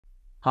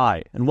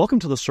Hi, and welcome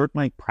to the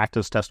CertMike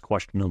Practice Test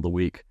Question of the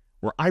Week,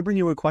 where I bring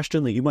you a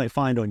question that you might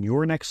find on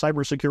your next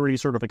cybersecurity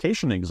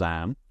certification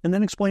exam, and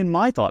then explain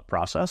my thought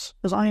process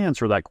as I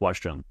answer that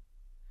question.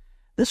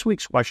 This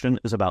week's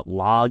question is about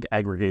log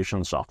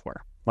aggregation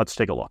software. Let's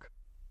take a look.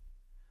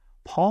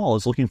 Paul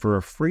is looking for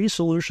a free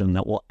solution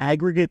that will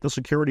aggregate the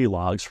security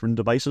logs from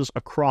devices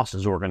across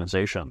his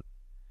organization.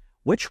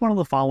 Which one of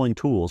the following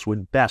tools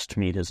would best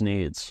meet his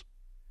needs?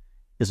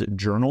 Is it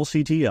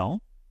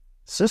journalctl,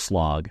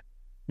 syslog,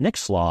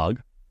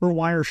 nixlog, or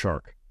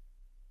Wireshark?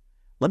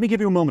 Let me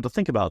give you a moment to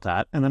think about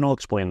that, and then I'll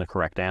explain the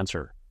correct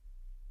answer.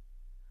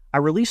 I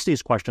release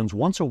these questions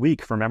once a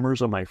week for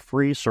members of my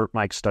free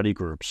CertMike study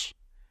groups.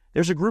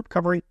 There's a group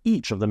covering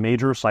each of the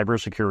major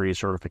cybersecurity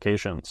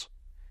certifications.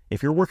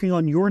 If you're working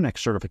on your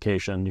next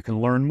certification, you can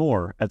learn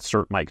more at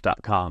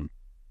CertMike.com.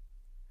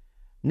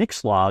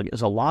 Nixlog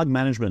is a log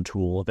management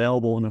tool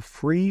available in a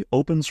free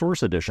open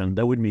source edition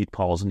that would meet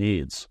Paul's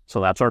needs,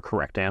 so that's our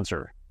correct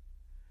answer.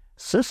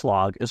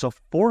 Syslog is a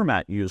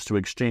format used to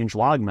exchange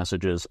log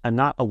messages and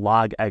not a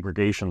log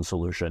aggregation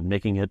solution,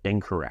 making it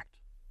incorrect.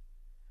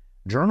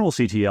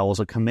 journalctl is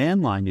a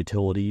command line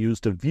utility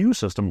used to view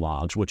system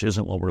logs, which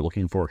isn't what we're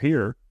looking for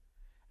here,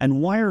 and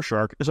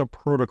Wireshark is a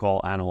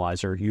protocol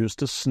analyzer used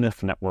to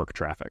sniff network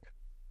traffic.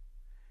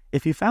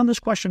 If you found this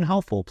question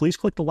helpful, please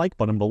click the like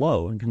button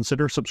below and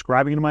consider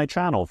subscribing to my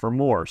channel for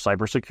more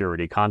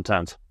cybersecurity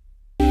content.